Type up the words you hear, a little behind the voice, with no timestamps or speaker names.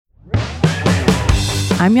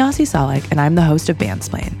I'm Yasi Salek, and I'm the host of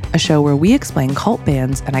Bandsplain, a show where we explain cult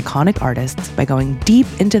bands and iconic artists by going deep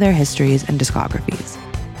into their histories and discographies.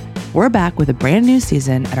 We're back with a brand new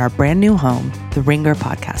season at our brand new home, the Ringer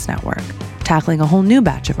Podcast Network, tackling a whole new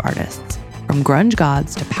batch of artists, from grunge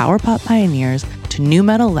gods to power pop pioneers to nu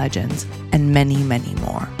metal legends, and many, many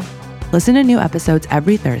more. Listen to new episodes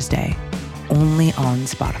every Thursday, only on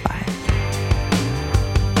Spotify.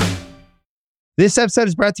 This episode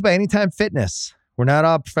is brought to you by Anytime Fitness. We're not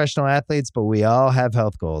all professional athletes, but we all have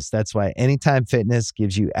health goals. That's why Anytime Fitness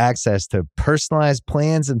gives you access to personalized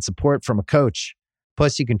plans and support from a coach.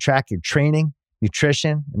 Plus, you can track your training,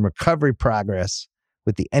 nutrition, and recovery progress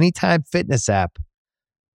with the Anytime Fitness app,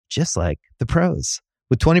 just like the pros.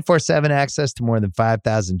 With 24/7 access to more than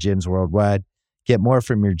 5,000 gyms worldwide, get more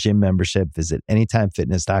from your gym membership. Visit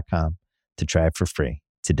anytimefitness.com to try it for free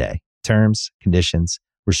today. Terms, conditions,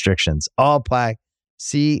 restrictions all apply.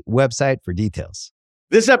 See website for details.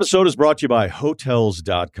 This episode is brought to you by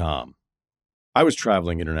Hotels.com. I was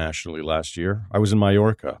traveling internationally last year. I was in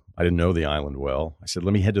Mallorca. I didn't know the island well. I said,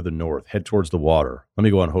 let me head to the north, head towards the water. Let me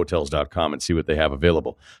go on Hotels.com and see what they have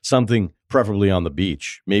available. Something preferably on the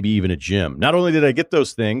beach, maybe even a gym. Not only did I get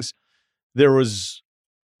those things, there was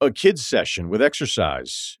a kids session with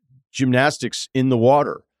exercise, gymnastics in the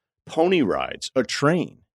water, pony rides, a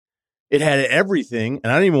train. It had everything,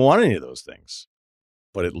 and I didn't even want any of those things.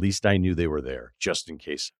 But at least I knew they were there, just in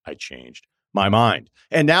case I changed my mind.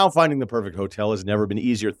 And now finding the perfect hotel has never been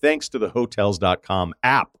easier thanks to the Hotels.com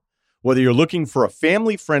app. Whether you're looking for a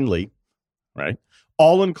family-friendly, right,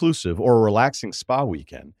 all-inclusive or a relaxing spa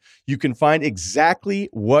weekend, you can find exactly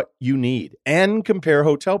what you need and compare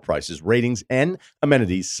hotel prices, ratings, and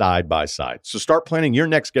amenities side by side. So start planning your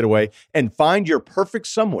next getaway and find your perfect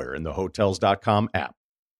somewhere in the Hotels.com app.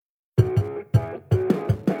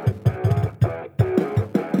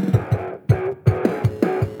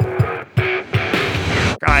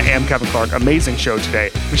 I am Kevin Clark. Amazing show today.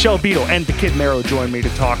 Michelle Beadle and the kid Mero join me to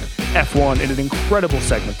talk F1 in an incredible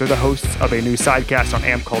segment. They're the hosts of a new Sidecast on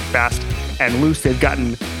AMP called Fast and Loose. They've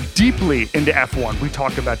gotten deeply into F1. We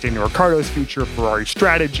talk about Daniel Ricciardo's future, Ferrari's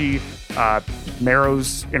strategy,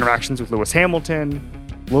 Mero's interactions with Lewis Hamilton,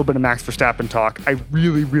 a little bit of Max Verstappen talk. I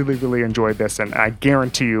really, really, really enjoyed this, and I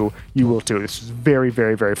guarantee you will too. This is very,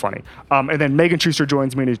 very, very funny. And then Megan Schuster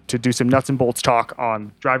joins me to do some nuts and bolts talk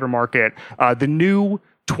on driver market. The new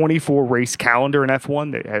 24 race calendar in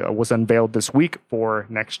F1 that was unveiled this week for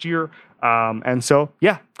next year. And so,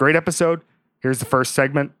 yeah, great episode. Here's the first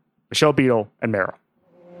segment, Michelle Beadle and Mero.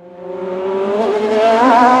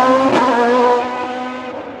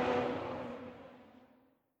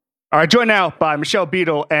 All right, joined now by Michelle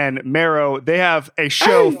Beadle and Mero. They have a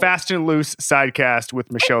show, Fast and Loose Sidecast with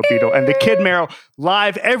Michelle Beadle and the kid Mero,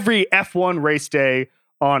 live every F1 race day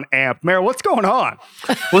on AMP. Mero, what's going on?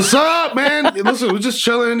 What's up, man? Listen, we're just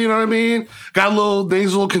chilling, you know what I mean? Got a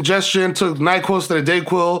little congestion, took NyQuil instead of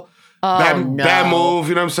DayQuil. Bad move,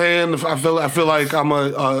 you know what I'm saying? I feel like I'm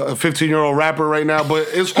a 15-year-old rapper right now, but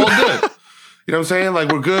it's all good. You know what I'm saying? Like,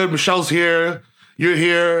 we're good. Michelle's here. You're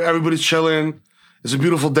here. Everybody's chilling. It's a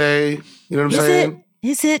beautiful day. You know what I'm saying?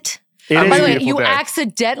 Is it? By the way, you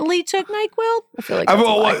accidentally took NyQuil? I feel like that's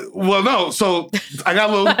well, no. So I got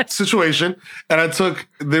a little situation, and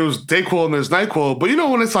there was DayQuil and there's NyQuil, but you know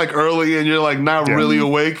when it's like early and you're like not really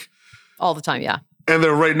awake? All the time, yeah. And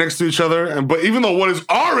they're right next to each other, but even though one is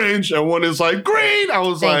orange and one is like green, I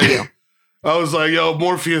was like, yo,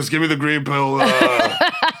 Morpheus, give me the green pill.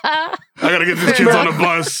 I gotta get these kids on a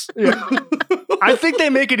bus. Yeah. I think they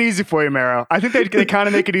make it easy for you, Mero. I think they kind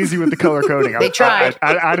of make it easy with the color coding. They tried.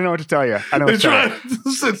 I don't know what to tell you. They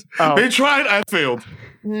tried. I failed.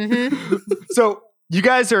 Mm-hmm. So you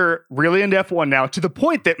guys are really into F1 now, to the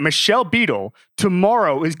point that Michelle Beadle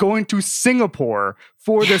tomorrow is going to Singapore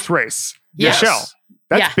for this race. Yes. Michelle,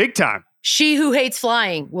 that's big time. She who hates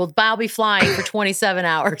flying will now be flying for 27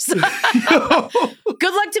 hours.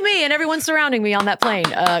 Good luck to me and everyone surrounding me on that plane.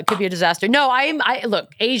 Could be a disaster. No,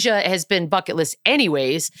 look, Asia has been bucket list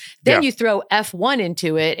anyways. Then you throw F1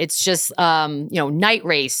 into it. It's just, night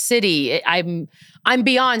race, city. I'm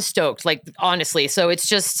beyond stoked, like, honestly. So it's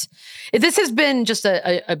just, this has been just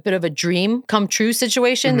a bit of a dream come true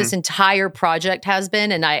situation. Mm-hmm. This entire project has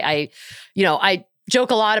been. And I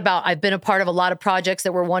joke a lot about I've been a part of a lot of projects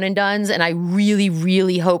that were one and dones, and I really,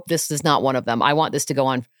 really hope this is not one of them. I want this to go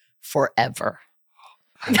on forever.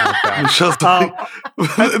 Now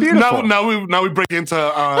we break into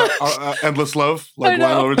endless love, like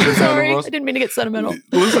Lionel Richie. Sorry, I didn't mean to get sentimental.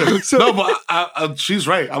 Listen, no, but she's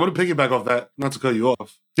right. I'm gonna piggyback off that, not to cut you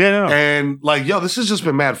off. Yeah, no. And like, yo, this has just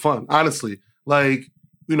been mad fun, honestly. Like,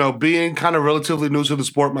 being kind of relatively new to the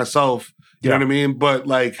sport myself, you know what I mean? But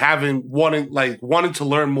like wanting to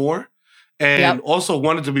learn more and also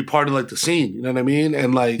wanted to be part of like the scene, you know what I mean?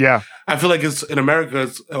 And like, I feel like it's in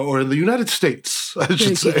America or in the United States, I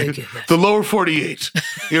should say, the lower 48,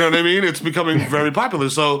 you know what I mean? It's becoming very popular.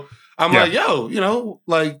 So I'm like,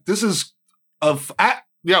 like this is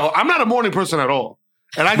I'm not a morning person at all.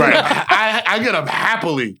 And I get up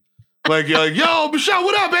happily. Like, you're like, yo, Michelle,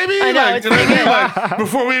 what up, baby? I know, like, it's pretty good. Like,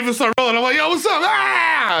 before we even start rolling, I'm like, yo, what's up?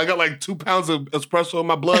 Ah! I got like 2 pounds of espresso in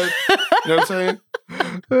my blood. You know what I'm saying?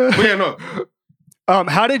 But yeah, no.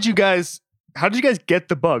 How did you guys get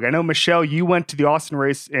the bug? I know, Michelle, you went to the Austin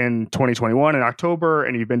race in 2021 in October,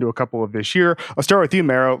 and you've been to a couple of this year. I'll start with you,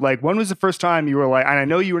 Mero. Like, when was the first time you were like, and I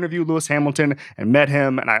know you interviewed Lewis Hamilton and met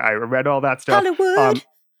him, and I read all that stuff. Hollywood.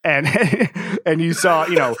 And you saw,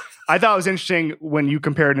 I thought it was interesting when you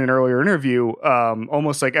compared in an earlier interview,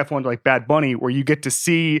 almost like F1 to like Bad Bunny, where you get to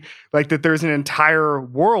see like that there's an entire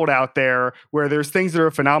world out there where there's things that are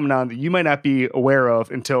a phenomenon that you might not be aware of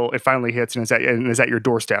until it finally hits and is at your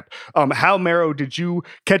doorstep. How, Mero, did you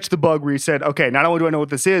catch the bug where you said, okay, not only do I know what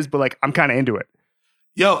this is, but like I'm kind of into it?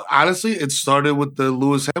 Yo, honestly, it started with the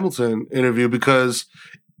Lewis Hamilton interview because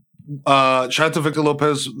shout out to Victor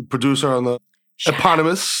Lopez, producer on the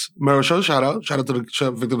eponymous Mero Show. Shout out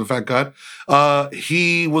to Victor the Fat God.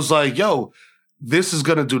 He was like, yo, this is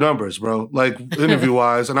gonna do numbers, bro, like interview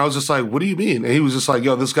wise. And I was just like, what do you mean? And he was just like,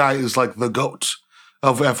 yo, this guy is like the GOAT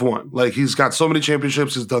of F1. Like, he's got so many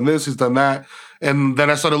championships, he's done this, he's done that. And then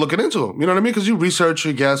I started looking into him. You know what I mean? Because you research,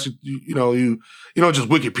 I guess, you know, just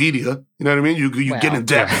Wikipedia. You know what I mean? You get in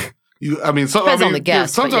depth. Depends on the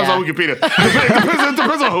guest. Sometimes on Wikipedia. It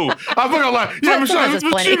depends on who. I'm not gonna lie. Yeah, Michelle,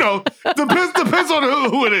 but depends on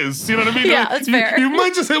who it is. You know what I mean? Yeah, that's fair. You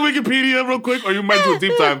might just hit Wikipedia real quick, or you might do a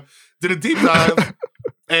deep dive. Did a deep dive,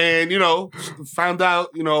 and found out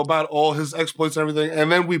about all his exploits and everything,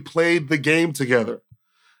 and then we played the game together,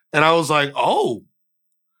 and I was like, oh,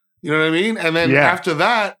 you know what I mean? And then after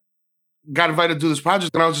that, got invited to do this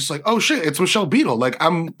project, and I was just like, oh shit, it's Michelle Beadle. Like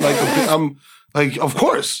I'm like, of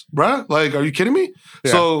course, bruh. Like, are you kidding me?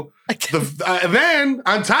 Yeah. So then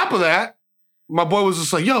on top of that, my boy was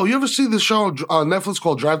just like, yo, you ever see this show on Netflix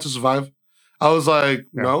called Drive to Survive? I was like,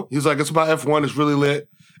 no. He's like, it's about F1. It's really lit.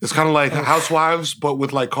 It's kind of like Housewives, but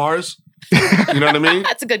with like cars. You know what I mean?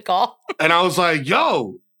 That's a good call. And I was like,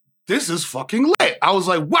 yo, this is fucking lit. I was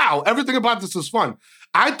like, wow, everything about this is fun.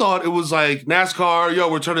 I thought it was like NASCAR, yo,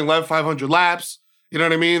 we're turning left 500 laps. You know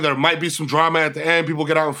what I mean? There might be some drama at the end. People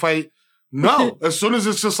get out and fight. No, as soon as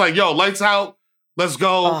it's just like, yo, lights out, let's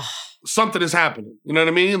go. Something is happening. You know what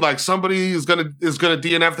I mean? Like somebody is gonna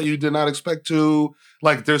DNF that you did not expect to.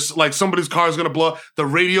 Like there's like somebody's car is gonna blow up. The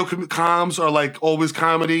radio comms are like always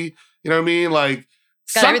comedy. You know what I mean? Like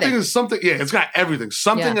something is something. Yeah, it's got everything.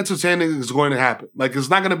 Something entertaining is going to happen. Like it's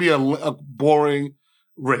not gonna be a boring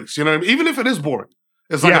race. You know what I mean? Even if it is boring,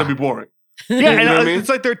 it's not gonna be boring. Yeah, and I mean? It's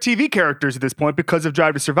like they're TV characters at this point because of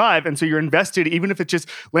Drive to Survive, and so you're invested, even if it's just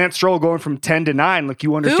Lance Stroll going from 10 to 9. Like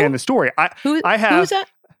you understand the story. Who's that?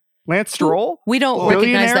 Lance Stroll. We don't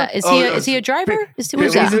recognize that. Is he a driver? Who's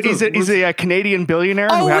that? He's a Canadian billionaire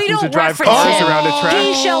who happens to drive cars around a track.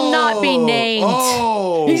 He shall not be named.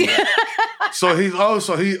 So he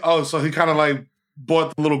kind of like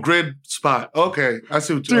bought the little grid spot. Okay, I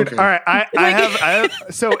see what you're doing. All right, I have.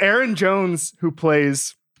 So Aaron Jones, who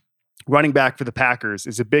plays running back for the Packers,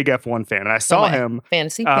 is a big F1 fan. And I saw him.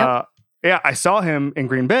 Fantasy. Yeah, I saw him in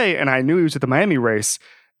Green Bay, and I knew he was at the Miami race.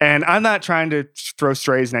 And I'm not trying to throw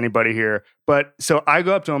strays in anybody here, but so I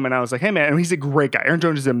go up to him and I was like, hey man, and he's a great guy. Aaron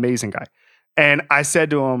Jones is an amazing guy. And I said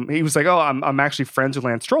to him, he was like, oh, I'm actually friends with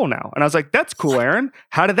Lance Stroll now. And I was like, that's cool, Aaron.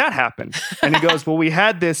 How did that happen? And he goes, well, we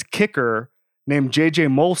had this kicker named JJ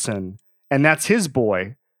Molson, and that's his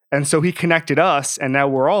boy. And so he connected us, and now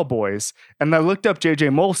we're all boys. And I looked up JJ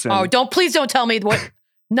Molson. Oh, please don't tell me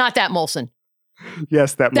not that Molson.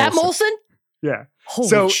 Yes, that Molson. That Molson? Yeah. Holy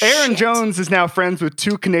so shit. Aaron Jones is now friends with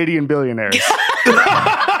 2 Canadian billionaires. As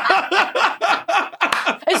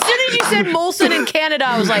soon as you said Molson in Canada,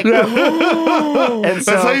 I was like, ooh. And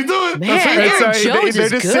so, that's how you do it. Man, Aaron Jones they're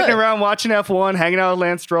is just good. sitting around watching F1, hanging out with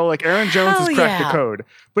Lance Stroll. Like Aaron Jones has cracked the code.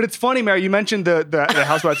 But it's funny, Mary, you mentioned the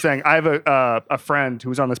Housewives thing. I have a friend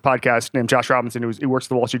who's on this podcast named Josh Robinson, he works at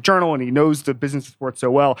the Wall Street Journal, and he knows the business of sports so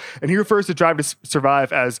well. And he refers to Drive to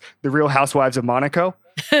Survive as the Real Housewives of Monaco.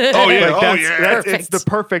 It's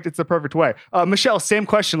the perfect way. Michelle, same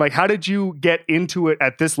question. Like, how did you get into it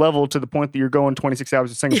at this level to the point that you're going 26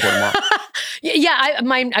 hours to Singapore tomorrow?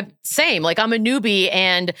 Same. Like I'm a newbie,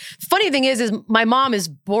 and funny thing is my mom is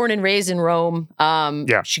born and raised in Rome.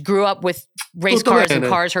 She grew up with race cars and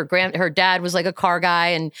cars. Her dad was like a car guy,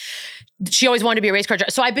 and she always wanted to be a race car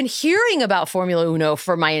driver. So I've been hearing about Formula Uno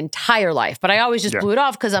for my entire life, but I always just blew it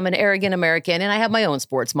off because I'm an arrogant American and I have my own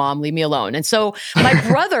sports. Mom, leave me alone. And so my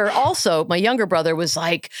brother also, my younger brother, was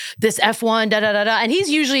like, this F1, and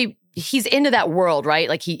he's into that world, right?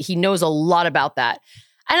 Like he knows a lot about that.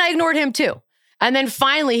 And I ignored him too. And then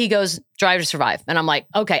finally he goes, Drive to Survive. And I'm like,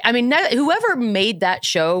 okay. I mean, whoever made that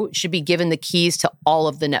show should be given the keys to all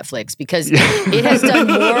of the Netflix because it has done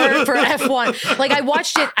more for F1. Like I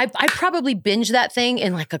watched it. I probably binged that thing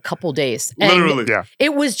in like a couple days. And literally,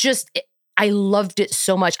 it was just, I loved it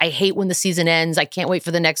so much. I hate when the season ends. I can't wait for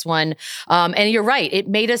the next one. And you're right. It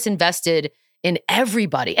made us invested in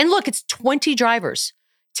everybody. And look, it's 20 drivers.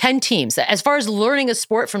 10 teams. As far as learning a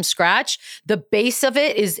sport from scratch, the base of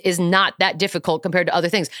it is not that difficult compared to other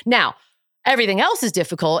things. Now, everything else is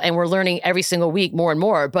difficult and we're learning every single week more and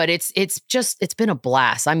more, but it's been a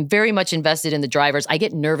blast. I'm very much invested in the drivers. I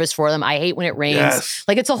get nervous for them. I hate when it rains. Yes.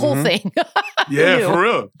 Like it's a whole thing. Yeah, for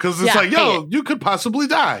real. Because it's like, yo, you could possibly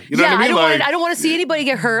die. You know what I mean? I don't want to see anybody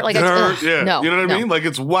get hurt. Like hurt, no, you know what I mean? Like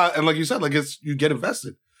it's wild. And like you said, like you get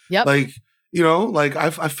invested. Yep. Like, you know, like I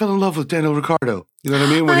fell in love with Daniel Ricciardo. You know what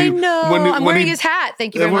I mean? I'm wearing his hat.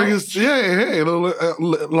 Thank you very much.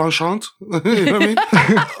 L'enchant. You know what I mean?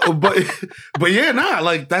 but yeah,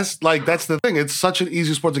 like that's the thing. It's such an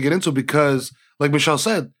easy sport to get into because, like Michelle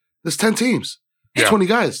said, there's 10 teams, 20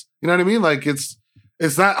 guys. You know what I mean? Like it's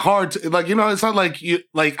not hard to, like, you know, it's not like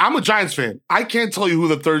I'm a Giants fan. I can't tell you who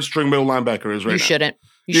the third string middle linebacker is right now. You shouldn't.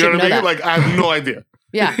 You know what I mean? Like I have no idea.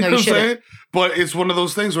 Yeah, no, you shouldn't. But it's one of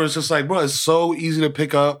those things where it's just like, bro, it's so easy to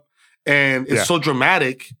pick up and it's so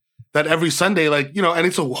dramatic that every Sunday, like, you know, and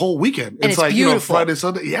it's a whole weekend. And it's like, beautiful. You know, Friday,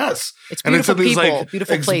 Sunday. Yes. It's beautiful people, like,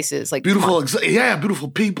 beautiful places. Like beautiful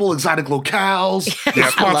people, exotic locales.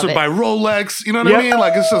 It's sponsored by Rolex. You know what I mean?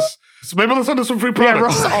 Like, it's just, maybe let's send us some free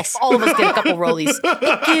products. Yeah, all of us get a couple rollies.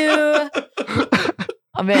 Thank you.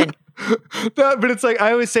 I'm in. But it's like,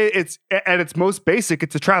 I always say it's at its most basic,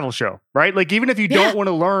 it's a travel show, right? Like even if you don't want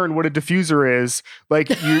to learn what a diffuser is, like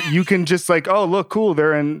you can just like, oh, look, cool.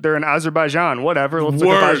 They're in Azerbaijan, whatever. Let's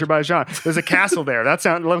look at Azerbaijan. There's a castle there. That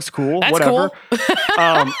looks cool. That's whatever.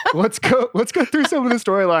 Cool. Let's go through some of the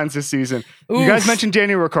storylines this season. Oof. You guys mentioned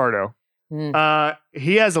Daniel Ricciardo.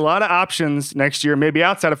 He has a lot of options next year, maybe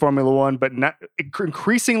outside of Formula One, but not,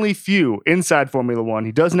 increasingly few inside Formula One.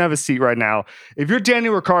 He doesn't have a seat right now. If you're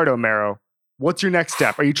Daniel Ricciardo, Mero, what's your next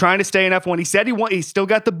step? Are you trying to stay in F1? He said he's still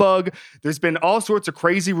got the bug. There's been all sorts of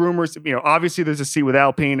crazy rumors. You know, obviously there's a seat with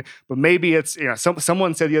Alpine, but maybe it's, you know,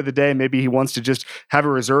 someone said the other day, maybe he wants to just have a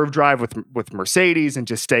reserve drive with Mercedes and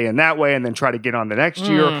just stay in that way and then try to get on the next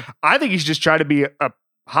year. I think he should just try to be a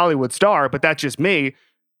Hollywood star, but that's just me.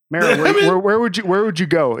 Mero, where would you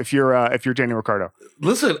go if you're Daniel Ricciardo?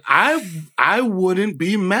 Listen, I wouldn't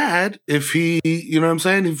be mad if he, you know what I'm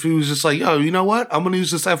saying, if he was just like, yo, you know what, I'm gonna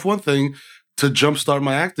use this F1 thing to jumpstart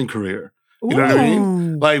my acting career. You know what I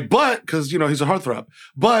mean? Like, but because you know he's a heartthrob,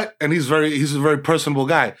 and he's a very personable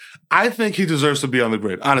guy. I think he deserves to be on the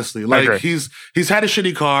grid. Honestly, like he's had a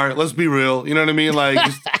shitty car. Let's be real. You know what I mean? Like,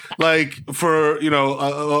 just, like for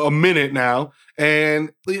a minute now,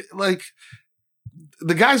 and like.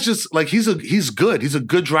 The guy's just like he's good. He's a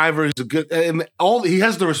good driver. He's a good and he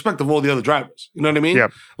has the respect of all the other drivers. You know what I mean?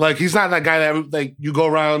 Yep. Like he's not that guy that like you go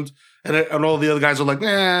around and all the other guys are like,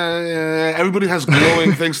 everybody has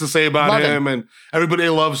glowing things to say about him and everybody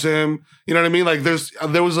loves him. You know what I mean? Like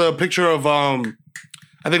there was a picture of I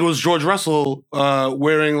think it was George Russell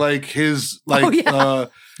wearing like his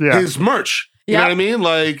his merch. You know what I mean?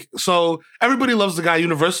 Like so everybody loves the guy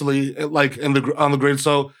universally like on the grid.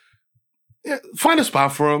 So yeah, find a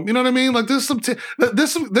spot for him. You know what I mean? Like there's some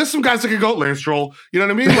guys that can go Lance Stroll. You know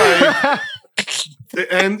what I mean? Like,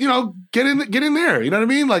 and you know, get in there. You know what I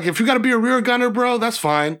mean? Like if you got to be a rear gunner, bro, that's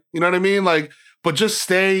fine. You know what I mean? Like, but just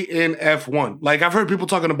stay in F1. Like I've heard people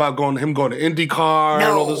talking about going to IndyCar and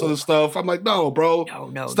all this other stuff. I'm like, no, bro,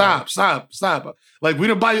 stop. Like we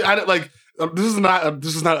didn't buy you. This is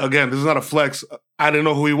not a flex. I didn't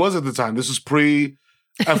know who he was at the time. This is pre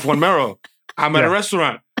F1 Mero. I'm at a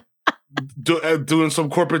restaurant. Doing some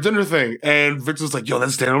corporate dinner thing, and Victor's like, "Yo,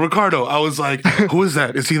 that's Daniel Ricciardo." I was like, "Who is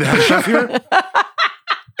that? Is he the head chef here?"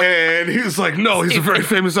 And he was like, "No, he's a very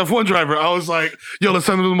famous F1 driver." I was like, "Yo, let's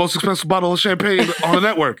send him the most expensive bottle of champagne on the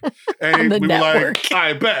network." And we were like,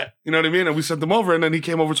 "I bet," you know what I mean? And we sent him over, and then he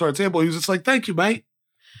came over to our table. He was just like, "Thank you, mate."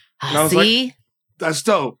 And I was like, "That's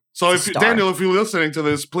dope." So Daniel, if you're listening to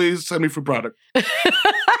this, please send me free product.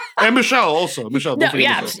 And Michelle also. Michelle. No,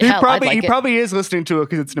 yeah, Michelle. He probably is listening to it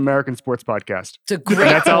because it's an American sports podcast. It's a great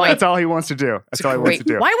point. That's all he wants to do. That's all he wants to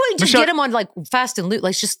do. Why wouldn't you just get him on like Fast and Loose?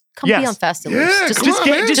 Like just come be on Fast and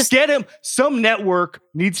Loose. Just get him. Some network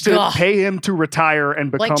needs to pay him to retire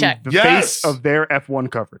and become the face of their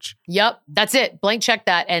F1 coverage. Yep, that's it. Blank check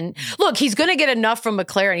that. And look, he's going to get enough from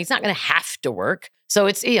McLaren. He's not going to have to work. So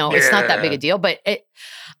it's, it's not that big a deal, but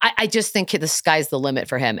I just think the sky's the limit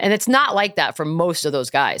for him. And it's not like that for most of those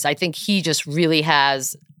guys. I think he just really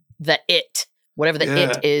has the it, whatever the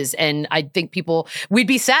it is. And I think we'd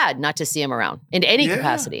be sad not to see him around in any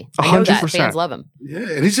capacity. I know that fans love him. Yeah,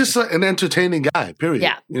 and he's just an entertaining guy, period.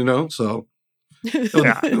 Yeah. So,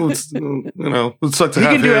 it would suck to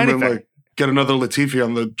have him and like get another Latifi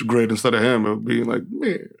on the grid instead of him. It would be like,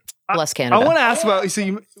 man. Bless Canada. I want to ask about. I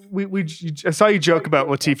saw you joke about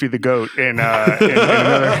Latifi the GOAT in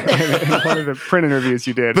one of the print interviews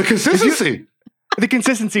you did. The consistency. The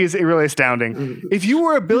consistency is really astounding. If you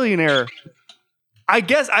were a billionaire, I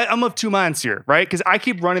guess I'm of two minds here, right? Because I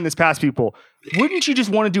keep running this past people. Wouldn't you just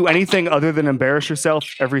want to do anything other than embarrass yourself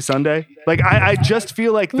every Sunday? Like I just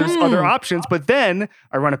feel like there's other options. But then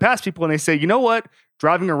I run it past people and they say, you know what?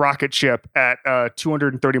 Driving a rocket ship at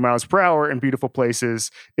 230 miles per hour in beautiful places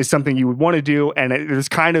is something you would want to do. And there's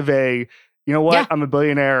kind of a, you know what? Yeah. I'm a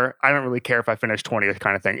billionaire. I don't really care if I finish 20th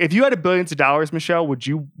kind of thing. If you had billions of dollars, Michelle, would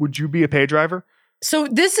you be a pay driver? So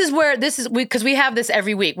this is because we have this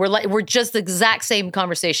every week. We're just the exact same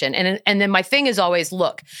conversation. And then my thing is always,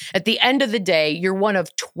 look, at the end of the day, you're one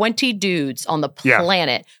of 20 dudes on the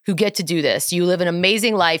planet who get to do this. You live an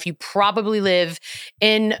amazing life. You probably live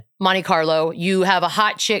in Monte Carlo. You have a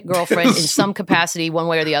hot chick girlfriend in some capacity, one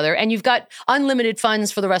way or the other, and you've got unlimited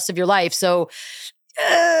funds for the rest of your life. So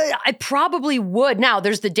I probably would. Now,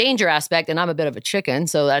 there's the danger aspect, and I'm a bit of a chicken,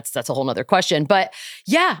 so that's a whole nother question. But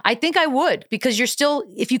yeah, I think I would, because you're still,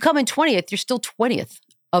 if you come in 20th, you're still 20th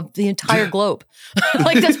of the entire globe.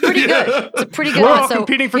 Like, that's pretty good. It's a pretty good We're one. all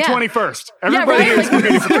competing for 21st. Everybody right? here is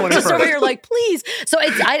competing for 21st. Just over here, like, please. So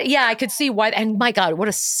I could see why. And my God, what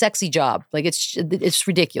a sexy job. Like, it's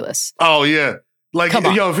ridiculous. Oh yeah. Like,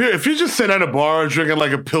 if you just sit at a bar drinking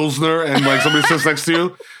like a Pilsner and like somebody sits next to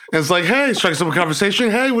you and it's like, hey, strikes up a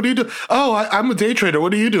conversation. Hey, what do you do? Oh, I'm a day trader.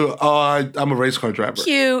 What do you do? Oh, I'm a race car driver.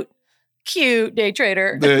 Cute day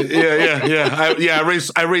trader. I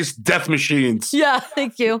race death machines. Yeah,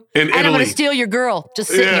 thank you. In Italy. I'm gonna steal your girl, just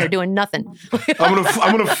sitting here doing nothing. I'm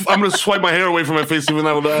gonna swipe my hair away from my face even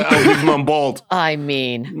though I'm bald. I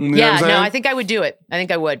mean, I think I would do it. I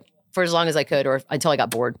think I would for as long as I could, or until I got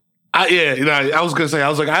bored. I was gonna say,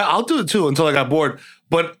 I'll do it too until I got bored.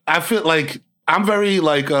 But I feel like I'm very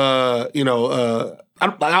like, I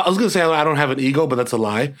was gonna say I don't have an ego, but that's a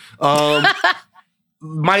lie.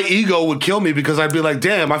 My ego would kill me because I'd be like,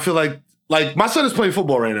 damn, I feel like my son is playing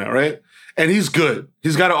football right now, right? And he's good.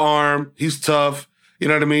 He's got an arm. He's tough. You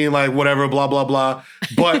know what I mean? Like whatever, blah, blah, blah.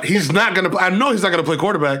 But I know he's not going to play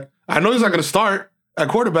quarterback. I know he's not going to start at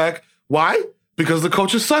quarterback. Why? Because the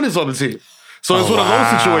coach's son is on the team. So it's one of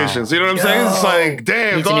those situations. You know what I'm saying? It's like,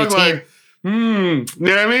 damn, dog, like, you know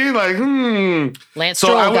what I mean? Like, Lance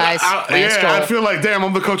Stroll, guys. I feel like, damn,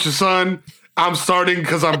 I'm the coach's son. I'm starting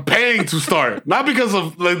because I'm paying to start, not because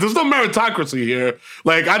of like. There's no meritocracy here.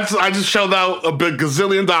 Like I just shelled out a big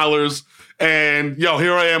gazillion dollars, and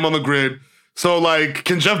here I am on the grid. So like,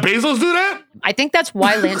 can Jeff Bezos do that? I think that's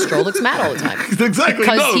why Lance Stroll looks mad all the time. Exactly,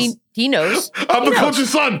 because he knows. I'm the coach's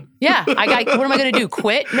son. Yeah, what am I going to do?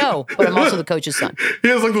 Quit? No, but I'm also the coach's son. He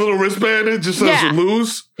has like the little wristband. It just says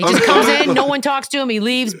lose. He just comes in. No one talks to him. He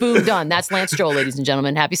leaves. Boom, done. That's Lance Stroll, ladies and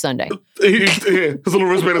gentlemen. Happy Sunday. His little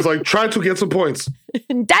wristband is like, try to get some points.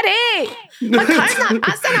 Daddy, my car's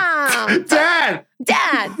not awesome.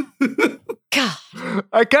 Dad. God.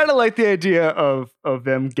 I kind of like the idea of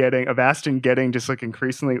Aston getting just like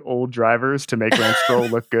increasingly old drivers to make Lance Stroll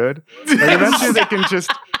look good. Like eventually they can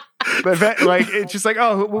just like it's just like,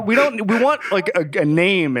 oh, we want like a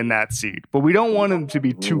name in that seat, but we don't want him to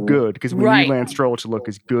be too good because we need Lance Stroll to look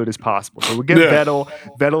as good as possible. So we get Beadle.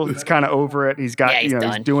 Beadle is kind of over it. He's got he's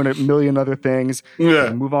doing a million other things.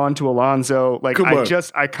 Yeah. Move on to Alonso. Like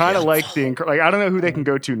I kind of like I don't know who they can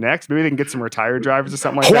go to next. Maybe they can get some retired drivers or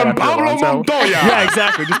something like that. Pablo Montoya. Yeah,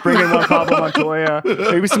 exactly. Just bring in Juan Pablo Montoya.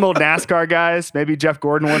 Maybe some old NASCAR guys. Maybe Jeff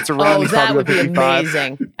Gordon wants to run. Oh, that would be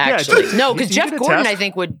amazing. Actually, no, because Jeff Gordon,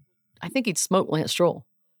 I think he'd smoke Lance Stroll.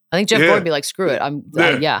 I think Jeff Gordon would be like, screw it.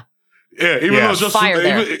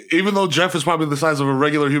 Even though Jeff is probably the size of a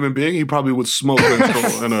regular human being, he probably would smoke Lance Stroll.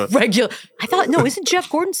 Isn't Jeff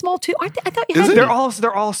Gordon small too? I thought you had They're all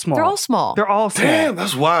small. They're all small. Damn,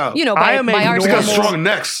 that's wild. By our got strong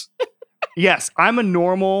necks. Yes, I'm a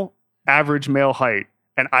normal average male height.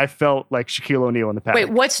 and I felt like Shaquille O'Neal in the paddock. Wait,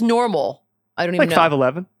 what's normal? I don't even know.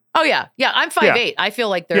 5'11". Oh yeah, I'm 5'8". I feel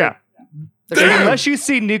like they're Unless you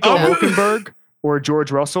see Nico Hulkenberg or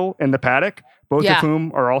George Russell in the paddock, both of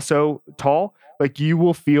whom are also tall, like you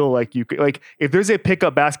will feel like you could, like if there's a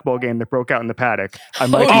pickup basketball game that broke out in the paddock, I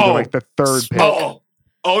might be like the third pick.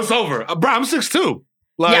 It's over, bro. I'm 6'2".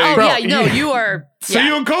 Like, you are. See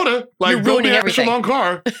you in Coda. Like, don't be an echelon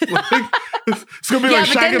car. Like, it's gonna be like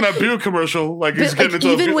Shaq in that beer commercial. Like he's getting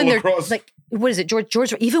into even when they're lacrosse. like, what is it,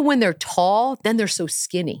 George? Even when they're tall, then they're so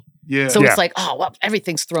skinny. Yeah. So it's like,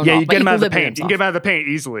 everything's thrown off. Yeah, you get them out of the paint. You can get them out of the paint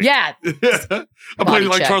easily. Yeah. I'm playing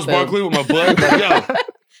like Charles Barkley with my blood.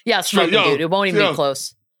 Like, dude. It won't even be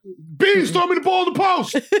close. Beans, throw me the ball in the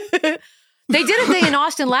post. They did a thing in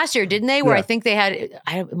Austin last year, didn't they? Where I think they had,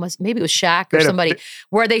 maybe it was Shaq or somebody,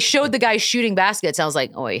 where they showed the guy shooting baskets. I was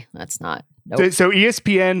like, that's not. Nope. So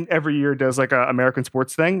ESPN every year does like a American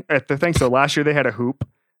sports thing at the thing. So last year they had a hoop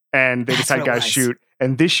and they just had guys shoot.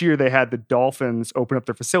 And this year they had the Dolphins open up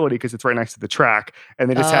their facility because it's right next to the track. And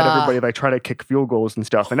they just had everybody like try to kick field goals and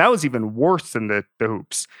stuff. And that was even worse than the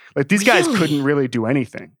hoops. Like these guys couldn't really do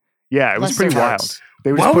anything. Yeah, it was pretty wild.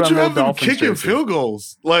 They would Why would you have them kicking field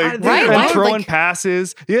goals? Like, throwing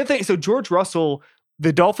passes. The other thing, so George Russell,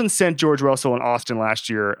 the Dolphins sent George Russell in Austin last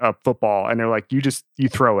year football, and they're like, you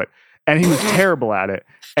throw it. And he was terrible at it.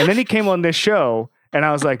 And then he came on this show, and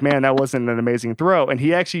I was like, man, that wasn't an amazing throw. And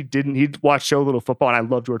he actually didn't. He watched so little football, and I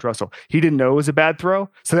love George Russell. He didn't know it was a bad throw.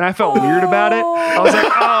 So then I felt weird about it. I was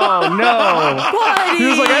like, oh, no. Buddy. He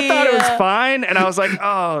was like, I thought it was fine. And I I was like,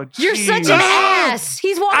 oh, geez. You're such an ass.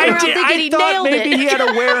 He's walking around thinking he nailed it. Maybe he had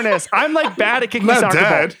awareness. I'm like bad at kicking a soccer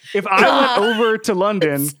ball. If I went over to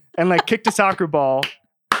London and like kicked a soccer ball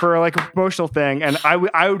for like a promotional thing, and I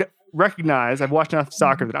would recognize, I've watched enough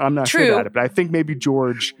soccer that I'm not good at it, but I think maybe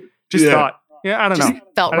George just thought, I don't know.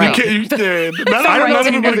 Felt right. Not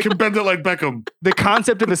everybody can bend it like Beckham. The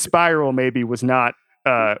concept of the spiral maybe was not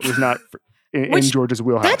in George's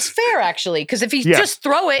wheelhouse. That's fair, actually, because if you just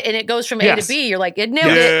throw it and it goes from A to B, you're like, it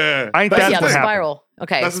nailed it. I think that's the spiral.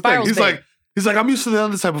 Okay, that's spiral's the thing. He's like, I'm used to the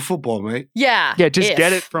other type of football, mate. Yeah. Yeah, just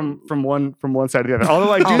get it from one side to the other.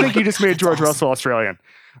 Although I do think you just made George Russell Australian.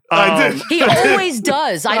 I did. He always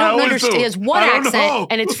does. I don't understand. He has one accent,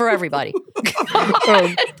 and it's for everybody.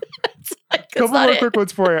 Couple more quick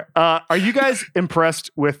ones for you. Are you guys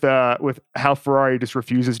impressed with how Ferrari just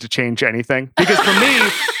refuses to change anything? Because for me,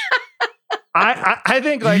 I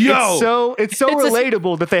think like it's so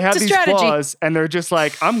relatable that they have these flaws and they're just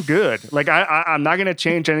like, I'm good. Like I'm not going to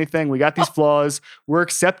change anything. We got these flaws. We're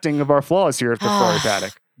accepting of our flaws here at the Ferrari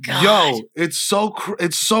paddock. God. Yo, it's so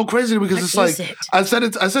crazy because it's like I said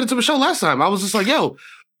it to Michelle last time. I was just like, yo,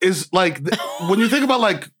 is like when you think about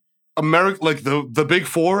like America, like the big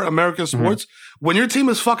four American sports, when your team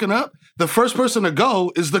is fucking up, the first person to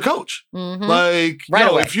go is the coach. Mm-hmm. Like,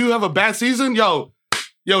 if you have a bad season,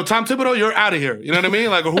 Tom Thibodeau, you're out of here. You know what I mean?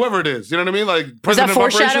 Like, or whoever it is. You know what I mean? Like, is that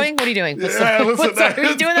foreshadowing? What are you doing? Listen, are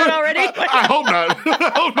you doing that already? I hope not.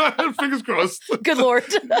 I hope not. Fingers crossed. Good Lord.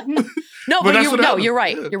 No, but you're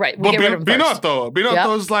right. You're right. We but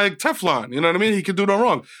Binotto is like Teflon. You know what I mean? He can do no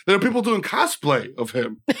wrong. There are people doing cosplay of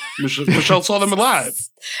him. Michelle saw them live.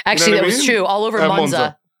 Actually, that was true. All over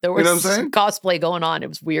Monza. There was cosplay going on. It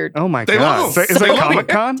was weird. Oh my God. Is it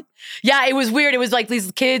Comic-Con? Yeah, it was weird. It was like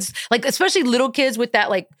these kids, like especially little kids with that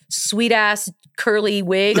like sweet ass curly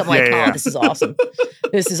wig. I'm like, this is awesome.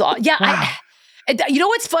 This is awesome. Yeah. You know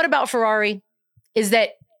what's fun about Ferrari is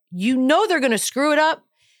that they're going to screw it up,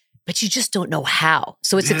 but you just don't know how.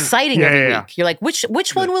 So it's exciting every week. You're like, which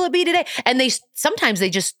one will it be today? And sometimes they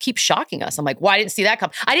just keep shocking us. I'm like, well, I didn't see that come.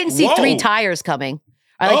 I didn't see 3 tires coming.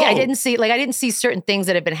 I didn't see certain things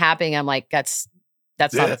that have been happening. I'm like, that's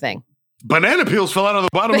not a thing. Banana peels fell out of the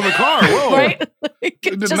bottom of the car. Whoa. Right?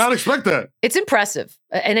 Did not expect that. It's impressive.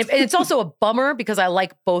 And it's also a bummer because I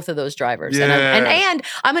like both of those drivers. Yeah. And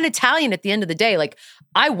I'm an Italian at the end of the day. Like,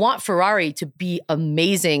 I want Ferrari to be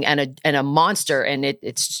amazing and a monster. And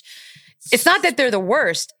it's not that they're the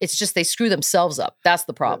worst. It's just they screw themselves up. That's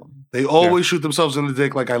the problem. They always shoot themselves in the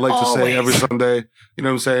dick, like I like to say every Sunday. You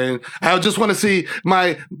know what I'm saying? I just want to see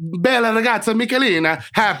my bella ragazza Michelina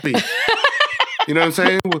happy. You know what I'm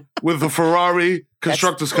saying? With the Ferrari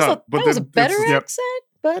Constructors Cup. That was a better accent.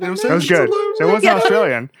 But that was good. It wasn't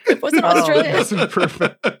Australian. It wasn't Australian. That's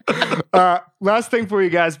perfect. Last thing for you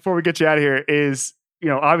guys before we get you out of here is,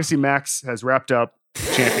 obviously Max has wrapped up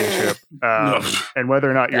championship. And whether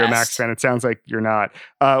or not you're a Max fan, it sounds like you're not.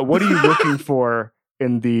 What are you looking for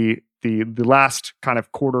in the last kind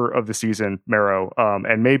of quarter of the season, Mero?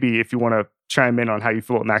 And maybe if you want to chime in on how you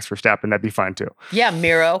feel about Max Verstappen, that'd be fine too. Yeah,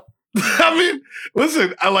 Mero. I mean,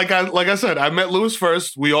 listen, like I said, I met Lewis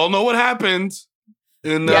first. We all know what happened.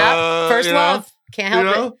 First love. Can't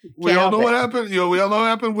help it. We all know what happened. We all know what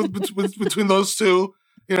happened with between those two.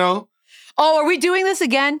 Oh, are we doing this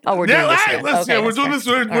again? Oh, we're doing this again. We're doing this.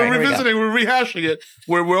 We're revisiting. We're rehashing it.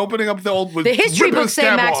 We're opening up the history books say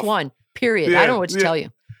Max won. Period. I don't know what to tell you.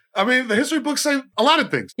 I mean, the history books say a lot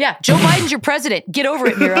of things. Yeah, Joe Biden's your president. Get over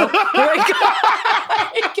it, Mero.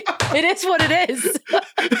 It is what it is.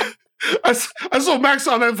 I saw Max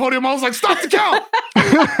on that podium. I was like, stop the count.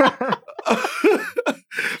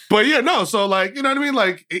 But yeah, no. So like, you know what I mean?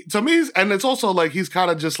 Like to me, and it's also like he's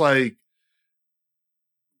kind of just like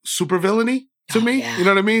super villainy to me. Yeah. You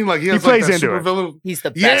know what I mean? Like he plays like into super it. villain. He's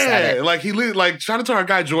the best at it. Like shout out to our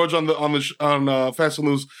guy George on Fast and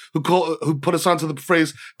Loose who put us onto the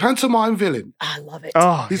phrase pantomime villain. I love it.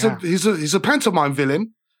 Oh, he's a pantomime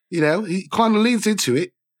villain. He kind of leans into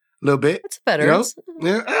it a little bit. It's better. Yeah. See,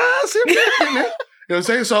 you know what I'm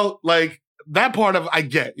saying? So like that part of I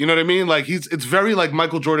get. You know what I mean? Like it's very like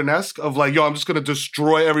Michael Jordan-esque of like, yo, I'm just gonna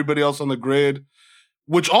destroy everybody else on the grid.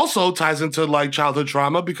 Which also ties into like childhood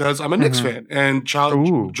trauma because I'm a Knicks fan and Jordan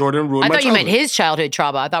ruined my childhood. I thought you meant his childhood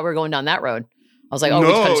trauma. I thought we were going down that road. I was like, we're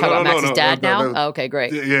just going to talk about Max's dad now? Oh, okay,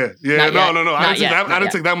 great. Yeah. No. I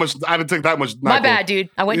didn't take that much. My bad, dude.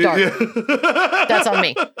 I went dark. Yeah. That's on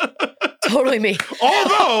me. Totally me.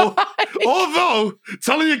 Although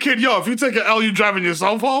telling your kid, yo, if you take an L, you driving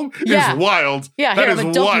yourself home is wild. Yeah, that here, is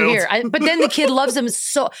like, don't wild. you hear? But then the kid loves him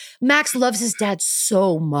so. Max loves his dad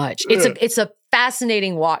so much. It's a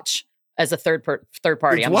fascinating watch as a third party.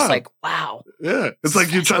 It's I'm wild. just like, wow. Yeah, it's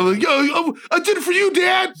like you're trying to, yo, I did it for you,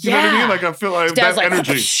 Dad. You know what I mean? Like I feel like that like,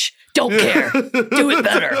 energy. Shh, don't care. Do it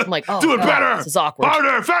better. I'm like, oh, do it better. This is awkward.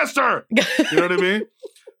 Harder, faster. You know what I mean?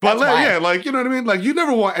 But like, you know what I mean? Like you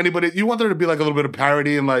never want anybody. You want there to be like a little bit of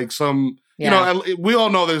parity and like some. You know, we all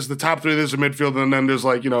know there's the top three. There's the midfield, and then there's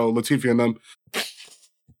like Latifi and them.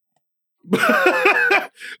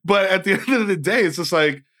 But at the end of the day, it's just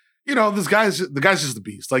like. The guy's just the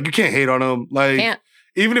beast. Like you can't hate on him. Like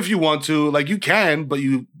even if you want to, like you can, but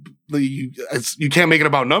you can't make it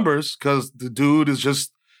about numbers because the dude is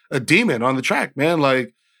just a demon on the track, man.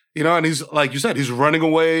 Like and he's like you said, he's running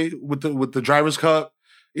away with the Drivers' Cup.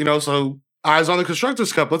 So eyes on the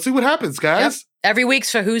Constructors' Cup. Let's see what happens, guys. Yep. Every week's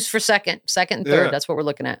for who's for second and third. That's what we're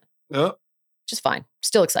looking at. Yeah, just fine.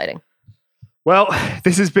 Still exciting. Well,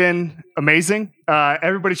 this has been amazing.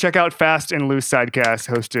 Everybody check out Fast and Loose Sidecast,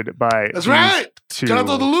 hosted by That's right. Shout out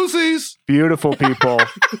to the Loosies. Beautiful people.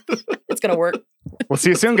 It's going to work. We'll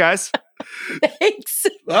see you soon, guys. Thanks.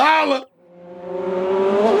 Holla.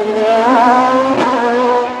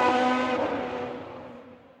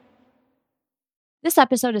 This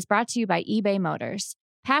episode is brought to you by eBay Motors.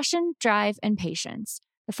 Passion, drive, and patience.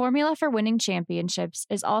 The formula for winning championships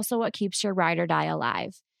is also what keeps your ride or die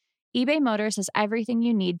alive. eBay Motors has everything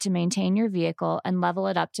you need to maintain your vehicle and level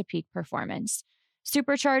it up to peak performance.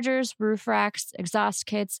 Superchargers, roof racks, exhaust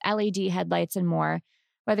kits, LED headlights, and more.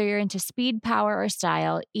 Whether you're into speed, power, or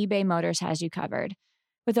style, eBay Motors has you covered.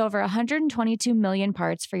 With over 122 million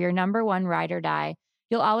parts for your number one ride or die,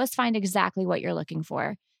 you'll always find exactly what you're looking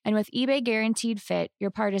for. And with eBay Guaranteed Fit,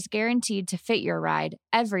 your part is guaranteed to fit your ride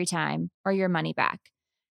every time or your money back.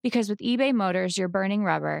 Because with eBay Motors, you're burning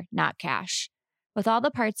rubber, not cash. With all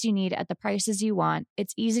the parts you need at the prices you want,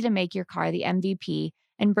 it's easy to make your car the MVP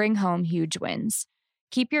and bring home huge wins.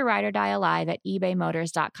 Keep your ride or die alive at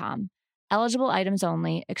ebaymotors.com. Eligible items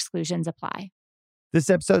only. Exclusions apply. This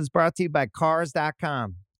episode is brought to you by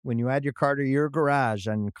Cars.com. When you add your car to your garage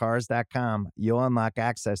on Cars.com, you'll unlock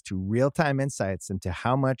access to real-time insights into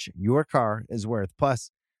how much your car is worth.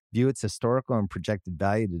 Plus, view its historical and projected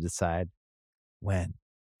value to decide when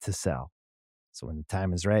to sell. So when the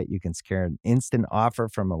time is right, you can secure an instant offer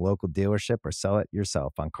from a local dealership or sell it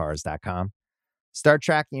yourself on Cars.com. Start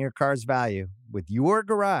tracking your car's value with your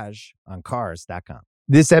garage on Cars.com.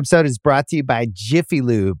 This episode is brought to you by Jiffy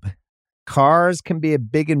Lube. Cars can be a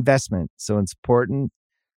big investment, so it's important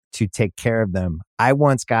to take care of them. I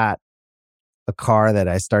once got a car that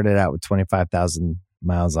I started out with 25,000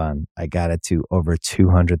 miles on. I got it to over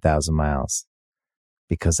 200,000 miles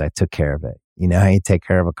because I took care of it. You know how you take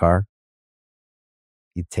care of a car?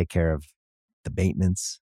 You take care of the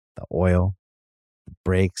maintenance, the oil, the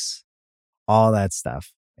brakes, all that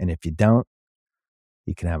stuff. And if you don't,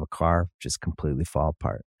 you can have a car just completely fall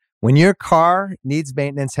apart. When your car needs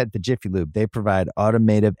maintenance, head to Jiffy Lube. They provide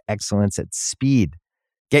automotive excellence at speed.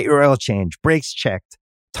 Get your oil change, brakes checked,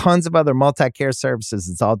 tons of other multi-care services.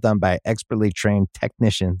 It's all done by expertly trained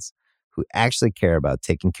technicians who actually care about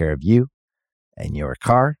taking care of you and your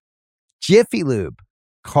car. Jiffy Lube,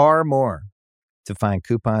 car more. To find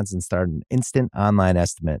coupons and start an instant online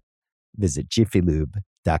estimate, visit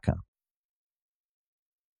jiffylube.com.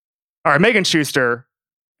 All right, Megan Schuster,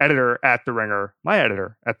 editor at The Ringer, my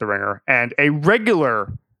editor at The Ringer, and a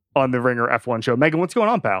regular on The Ringer F1 show. Megan, what's going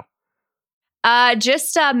on, pal?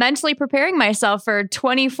 Just mentally preparing myself for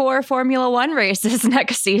 24 Formula One races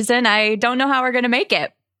next season. I don't know how we're going to make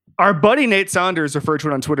it. Our buddy Nate Saunders referred to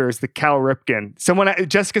it on Twitter as the Cal Ripken.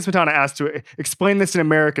 Jessica Smetana asked to explain this in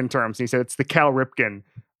American terms. And he said it's the Cal Ripken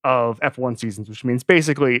of F1 seasons, which means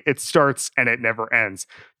basically it starts and it never ends.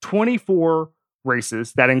 24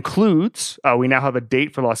 races. That includes, we now have a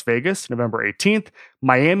date for Las Vegas, November 18th.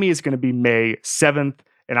 Miami is going to be May 7th.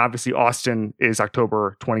 And obviously Austin is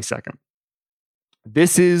October 22nd.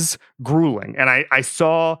 This is grueling. And I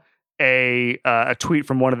saw a tweet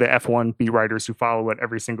from one of the F1 beat writers who follow it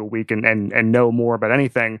every single week and know more about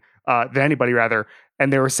anything than anybody, rather.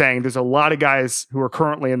 And they were saying there's a lot of guys who are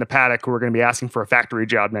currently in the paddock who are going to be asking for a factory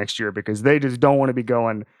job next year because they just don't want to be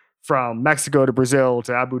going from Mexico to Brazil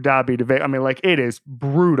to Abu Dhabi to Vegas. I mean, like, it is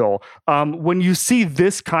brutal. When you see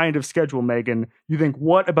this kind of schedule, Megan, you think,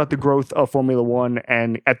 what about the growth of Formula One?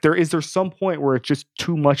 And is there some point where it's just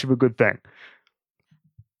too much of a good thing?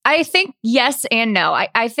 I think yes and no.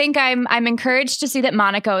 I think I'm encouraged to see that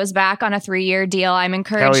Monaco is back on a 3-year deal. I'm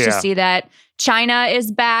encouraged to see that China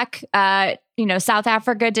is back. South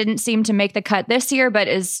Africa didn't seem to make the cut this year, but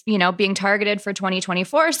is, being targeted for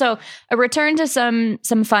 2024. So a return to some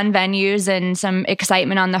fun venues and some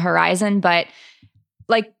excitement on the horizon. But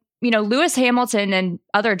Lewis Hamilton and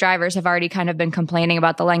other drivers have already kind of been complaining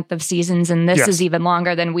about the length of seasons, and this is even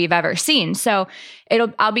longer than we've ever seen. So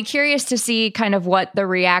I'll be curious to see kind of what the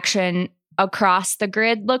reaction across the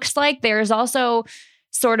grid looks like. There's also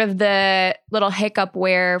sort of the little hiccup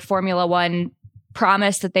where Formula One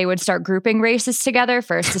promised that they would start grouping races together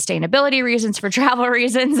for sustainability reasons, for travel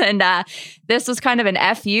reasons. And this was kind of an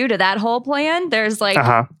FU to that whole plan. There's like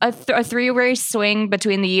a 3-race swing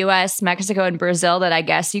between the US, Mexico, and Brazil that I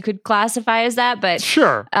guess you could classify as that. But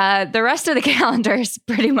sure, the rest of the calendar is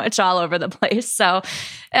pretty much all over the place. So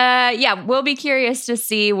we'll be curious to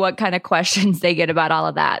see what kind of questions they get about all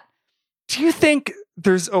of that. Do you think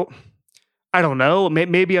there's... I don't know.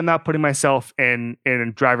 Maybe I'm not putting myself in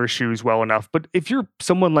driver's shoes well enough. But if you're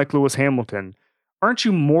someone like Lewis Hamilton, aren't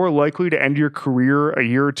you more likely to end your career a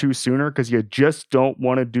year or two sooner because you just don't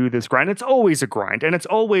want to do this grind? It's always a grind. And it's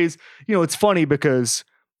always, it's funny because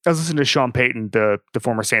I was listening to Sean Payton, the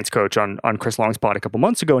former Saints coach, on Chris Long's pod a couple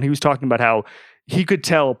months ago. And he was talking about how he could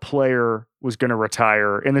tell a player was going to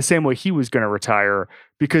retire in the same way he was going to retire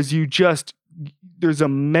because there's a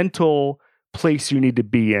mental place you need to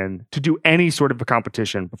be in to do any sort of a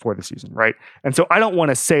competition before the season, right? And so I don't want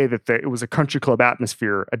to say that it was a country club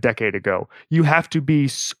atmosphere a decade ago. You have to be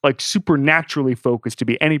like supernaturally focused to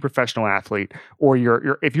be any professional athlete, or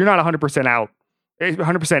if you're not 100% out,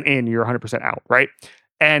 100% in, you're 100% out, right?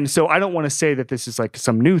 And so I don't want to say that this is like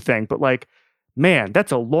some new thing, but like, man,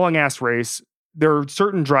 that's a long ass race. There are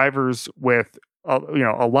certain drivers with a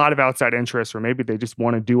lot of outside interests, or maybe they just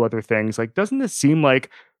want to do other things. Like, doesn't this seem like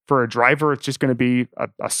for a driver, it's just going to be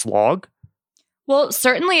a slog? Well,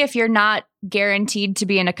 certainly if you're not guaranteed to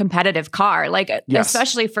be in a competitive car,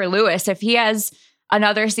 especially for Lewis, if he has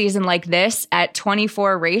another season like this at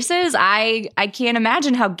 24 races, I can't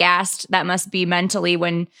imagine how gassed that must be mentally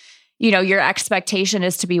when, your expectation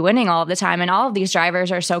is to be winning all of the time. And all of these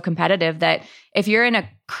drivers are so competitive that if you're in a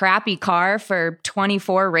crappy car for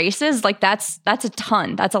 24 races, that's a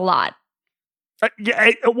ton. That's a lot.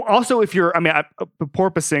 Also, if you're,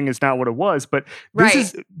 porpoising is not what it was, but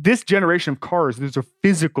this generation of cars, these are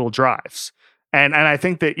physical drives. And I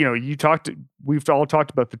think that, we've all talked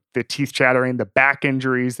about the teeth chattering, the back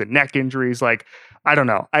injuries, the neck injuries. Like, I don't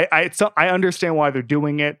know. I understand why they're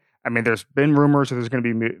doing it. There's been rumors that there's going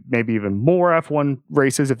to be maybe even more F1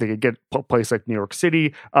 races if they could get a place like New York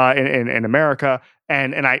City in America.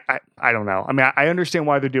 And I don't know. I understand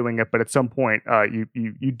why they're doing it, but at some point,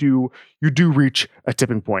 you do reach a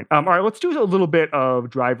tipping point. All right, let's do a little bit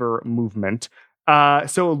of driver movement.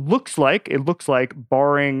 So it looks like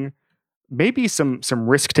barring maybe some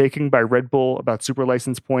risk taking by Red Bull about super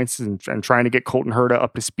license points and trying to get Colton Herta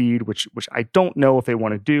up to speed, which I don't know if they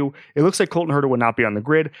want to do. It looks like Colton Herta will not be on the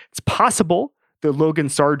grid. It's possible that Logan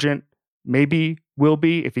Sargent maybe will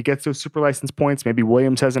be if he gets those super license points. Maybe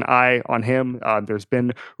Williams has an eye on him. There's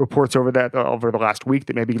been reports over the last week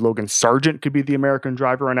that maybe Logan Sargent could be the American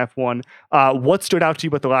driver on F1. What stood out to you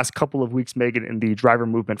about the last couple of weeks, Megan, in the driver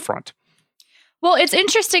movement front? Well, it's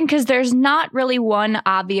interesting because there's not really one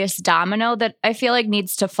obvious domino that I feel like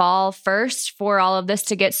needs to fall first for all of this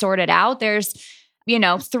to get sorted out. There's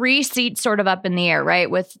 3 seats sort of up in the air, right?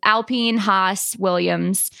 With Alpine, Haas,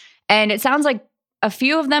 Williams. And it sounds like a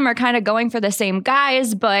few of them are kind of going for the same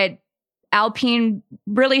guys, but Alpine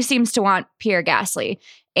really seems to want Pierre Gasly.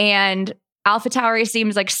 And AlphaTauri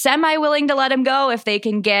seems like semi-willing to let him go if they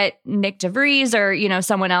can get Nick DeVries or,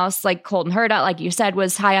 someone else like Colton Herta, like you said,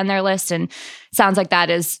 was high on their list. And sounds like that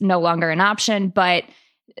is no longer an option. But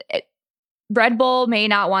Red Bull may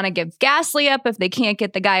not want to give Gasly up if they can't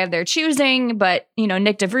get the guy of their choosing. But,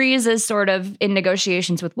 Nick DeVries is sort of in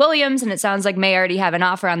negotiations with Williams. And it sounds like may already have an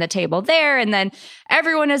offer on the table there. And then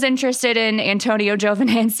everyone is interested in Antonio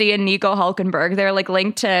Giovinazzi and Nico Hülkenberg. They're like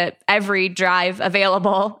linked to every drive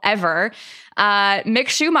available ever. Mick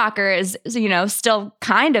Schumacher is, still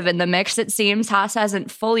kind of in the mix, it seems. Haas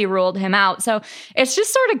hasn't fully ruled him out. So it's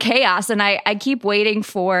just sort of chaos. And I keep waiting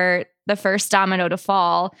for the first domino to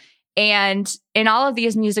fall. And in all of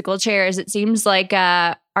these musical chairs, it seems like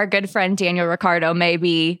our good friend Daniel Ricciardo may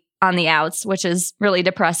be on the outs, which is really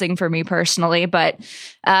depressing for me personally. But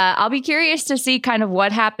I'll be curious to see kind of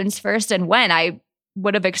what happens first and when. I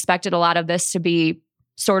would have expected a lot of this to be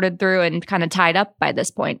sorted through and kind of tied up by this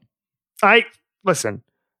point. I'm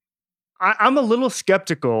a little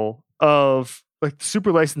skeptical of like the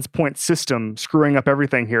super license point system screwing up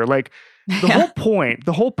everything here. Like the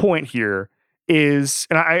whole point here is,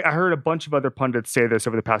 and I heard a bunch of other pundits say this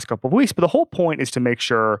over the past couple of weeks, but the whole point is to make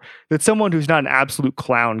sure that someone who's not an absolute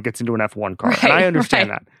clown gets into an F1 car. Right, and I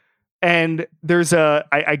understand that. And there's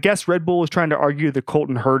I guess Red Bull was trying to argue that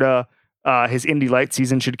Colton Herta, his Indy Light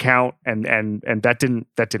season should count, and that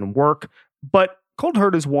didn't work. But Colton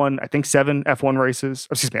Herta's won, I think, 7 F1 races.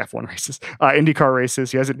 IndyCar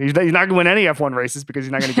races. He's not going to win any F1 races because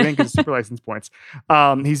he's not going to get in because of super license points.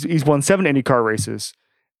 He's won 7 IndyCar races.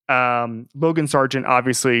 Logan Sargent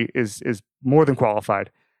obviously is more than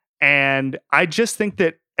qualified. And I just think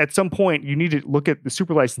that at some point you need to look at the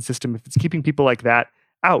super license system if it's keeping people like that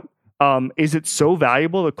out. Is it so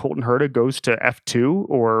valuable that Colton Herta goes to F2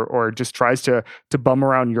 or just tries to bum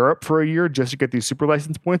around Europe for a year just to get these super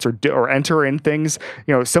license points or enter in things?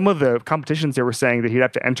 Some of the competitions they were saying that he'd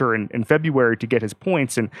have to enter in February to get his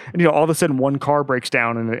points, and all of a sudden one car breaks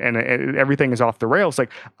down and everything is off the rails. Like,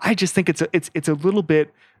 I just think it's a little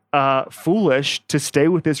bit foolish to stay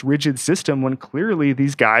with this rigid system when clearly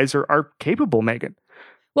these guys are capable, Megan.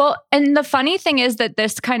 Well, and the funny thing is that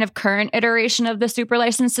this kind of current iteration of the super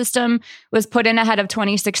license system was put in ahead of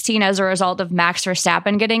 2016 as a result of Max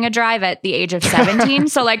Verstappen getting a drive at the age of 17.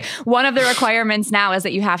 So like one of the requirements now is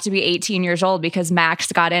that you have to be 18 years old because Max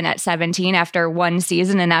got in at 17 after one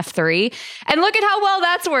season in F3. And look at how well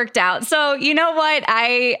that's worked out. So you know what?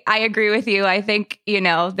 I agree with you. I think,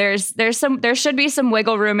 there should be some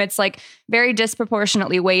wiggle room. It's like very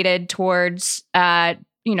disproportionately weighted towards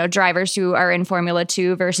drivers who are in Formula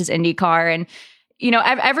 2 versus IndyCar. And,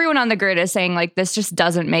 everyone on the grid is saying like, this just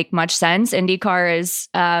doesn't make much sense. IndyCar is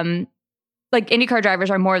IndyCar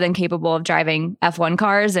drivers are more than capable of driving F1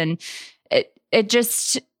 cars. And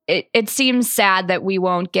it seems sad that we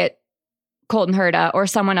won't get Colton Herta or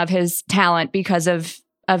someone of his talent because of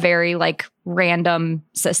a very random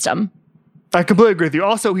system. I completely agree with you.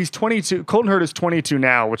 Also, he's 22. Colton Herta is 22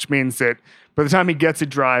 now, which means that by the time he gets a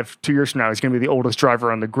drive 2 years from now, he's going to be the oldest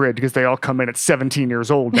driver on the grid because they all come in at 17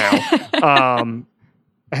 years old now.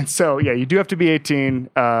 And so, yeah, you do have to be 18.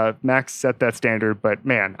 Max set that standard, but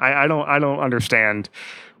man, I don't understand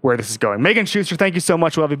where this is going. Megan Schuster, thank you so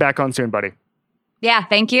much. We'll have you back on soon, buddy. Yeah,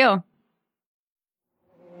 thank you.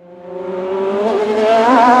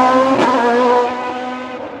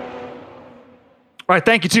 All right,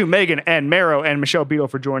 thank you to Megan and Mero and Michelle Beadle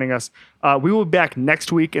for joining us. We will be back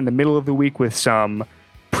next week in the middle of the week with some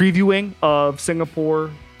previewing of Singapore.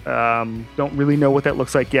 Don't really know what that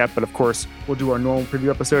looks like yet, but of course, we'll do our normal preview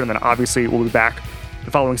episode, and then obviously we'll be back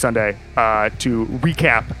the following Sunday to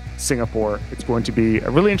recap Singapore. It's going to be a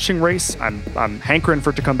really interesting race. I'm hankering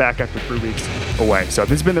for it to come back after 3 weeks away. So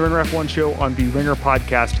this has been the Ringer F1 show on the Ringer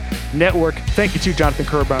Podcast Network. Thank you to Jonathan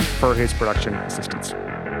Kerba for his production assistance.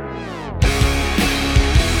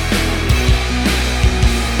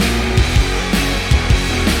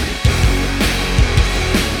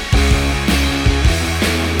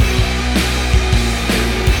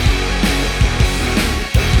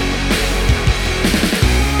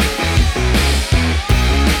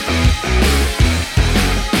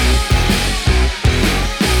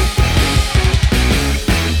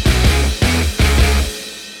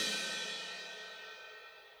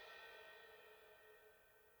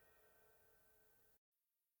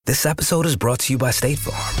 This episode is brought to you by State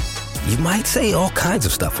Farm. You might say all kinds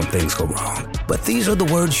of stuff when things go wrong, but these are the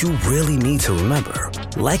words you really need to remember.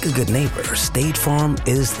 Like a good neighbor, State Farm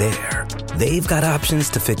is there. They've got options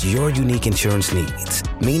to fit your unique insurance needs,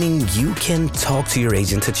 meaning you can talk to your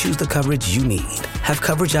agent to choose the coverage you need, have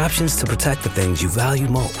coverage options to protect the things you value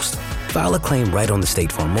most, file a claim right on the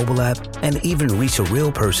State Farm mobile app, and even reach a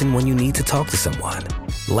real person when you need to talk to someone.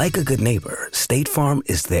 Like a good neighbor, State Farm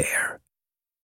is there.